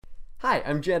Hi,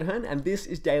 I'm Jed Hearn, and this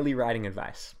is Daily Writing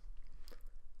Advice.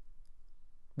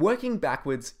 Working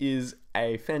backwards is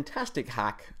a fantastic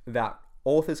hack that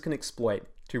authors can exploit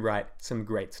to write some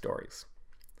great stories.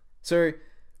 So,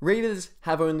 readers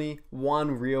have only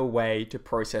one real way to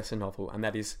process a novel, and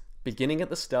that is beginning at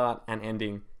the start and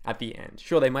ending at the end.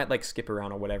 Sure, they might skip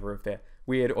around or whatever if they're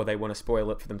weird or they want to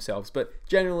spoil it for themselves, but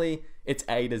generally it's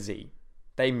A to Z.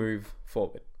 They move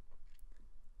forward.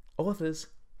 Authors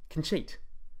can cheat.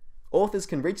 Authors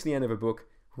can reach the end of a book,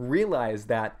 realize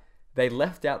that they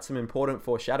left out some important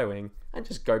foreshadowing, and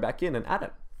just go back in and add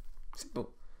it.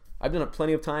 Simple. I've done it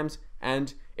plenty of times,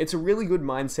 and it's a really good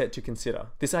mindset to consider.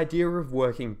 This idea of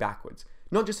working backwards.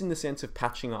 Not just in the sense of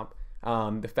patching up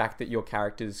the fact that your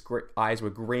character's eyes were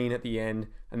green at the end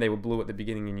and they were blue at the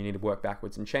beginning and you need to work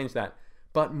backwards and change that,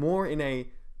 but more in a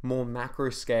more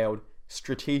macro-scaled,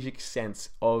 strategic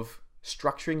sense of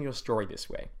structuring your story this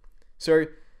way. So,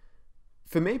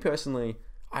 for me personally,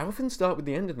 I often start with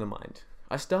the end in the mind.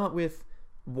 I start with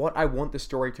what I want the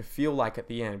story to feel like at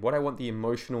the end, what I want the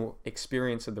emotional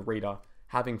experience of the reader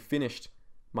having finished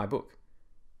my book,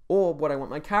 or what I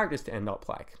want my characters to end up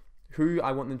like, who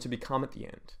I want them to become at the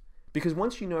end. Because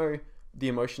once you know the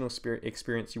emotional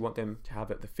experience you want them to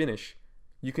have at the finish,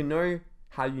 you can know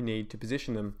how you need to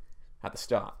position them at the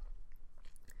start.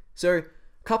 So,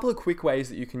 a couple of quick ways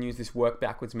that you can use this work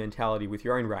backwards mentality with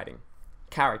your own writing.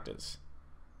 Characters.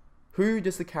 Who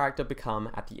does the character become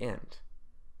at the end?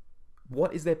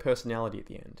 What is their personality at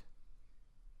the end?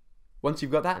 Once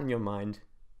you've got that in your mind,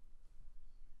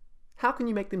 how can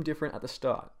you make them different at the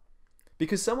start?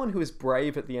 Because someone who is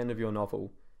brave at the end of your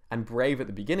novel and brave at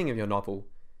the beginning of your novel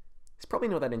is probably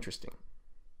not that interesting.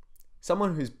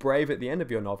 Someone who's brave at the end of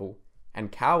your novel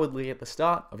and cowardly at the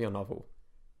start of your novel,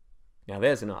 now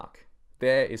there's an arc.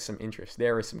 There is some interest.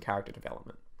 There is some character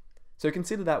development. So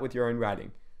consider that with your own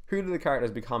writing. Who do the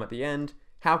characters become at the end?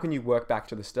 How can you work back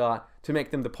to the start to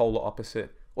make them the polar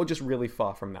opposite or just really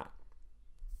far from that?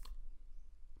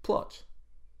 Plot.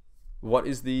 What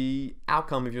is the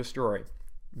outcome of your story?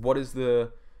 What is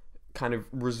the kind of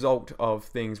result of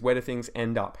things? Where do things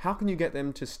end up? How can you get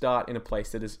them to start in a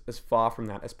place that is as far from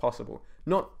that as possible?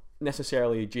 Not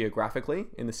necessarily geographically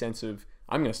in the sense of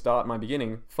I'm going to start my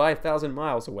beginning 5,000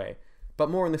 miles away, but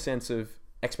more in the sense of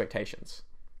expectations.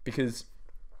 Because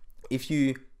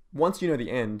once you know the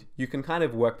end, you can kind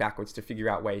of work backwards to figure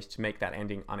out ways to make that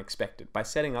ending unexpected by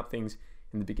setting up things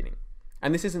in the beginning.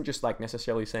 And this isn't just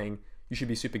necessarily saying you should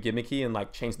be super gimmicky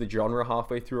and change the genre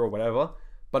halfway through or whatever,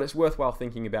 but it's worthwhile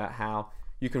thinking about how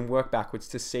you can work backwards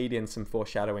to seed in some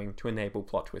foreshadowing to enable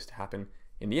plot twists to happen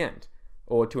in the end,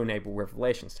 or to enable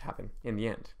revelations to happen in the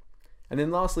end. And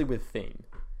then lastly with theme.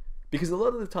 Because a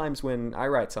lot of the times when I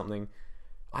write something,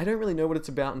 I don't really know what it's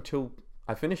about until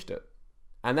I finished it.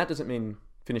 And that doesn't mean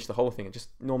finish the whole thing. It just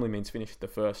normally means finish the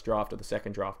first draft or the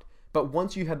second draft. But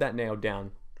once you have that nailed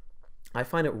down, I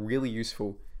find it really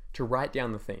useful to write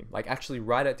down the theme. Actually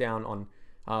write it down on,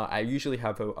 I usually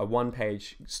have a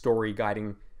one-page story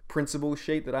guiding principle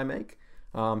sheet that I make,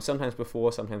 sometimes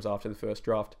before, sometimes after the first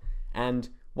draft. And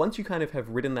once you kind of have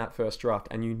written that first draft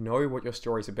and you know what your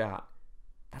story's about,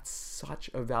 that's such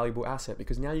a valuable asset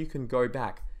because now you can go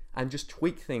back and just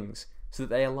tweak things so that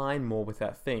they align more with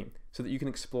that theme, so that you can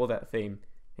explore that theme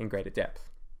in greater depth.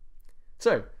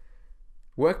 So,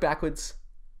 work backwards,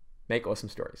 make awesome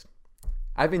stories.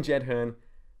 I've been Jed Hearn,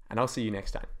 and I'll see you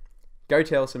next time. Go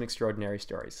tell some extraordinary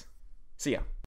stories. See ya.